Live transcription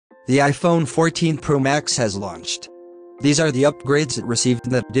The iPhone 14 Pro Max has launched. These are the upgrades it received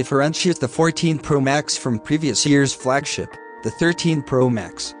that differentiate the 14 Pro Max from previous year's flagship, the 13 Pro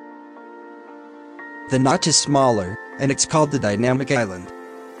Max. The notch is smaller, and it's called the Dynamic Island.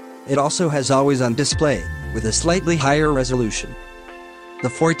 It also has always-on display, with a slightly higher resolution. The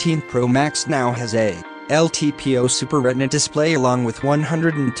 14 Pro Max now has a LTPO Super Retina display along with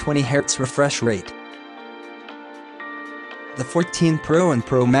 120Hz refresh rate. The 14 Pro and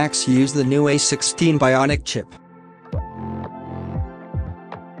Pro Max use the new A16 Bionic chip.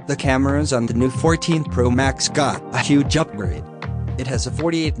 The cameras on the new 14 Pro Max got a huge upgrade. It has a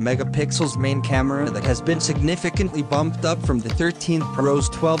 48 megapixels main camera that has been significantly bumped up from the 13 Pro's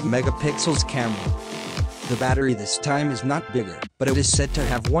 12 megapixels camera. The battery this time is not bigger, but it is said to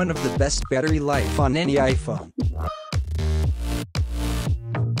have one of the best battery life on any iPhone.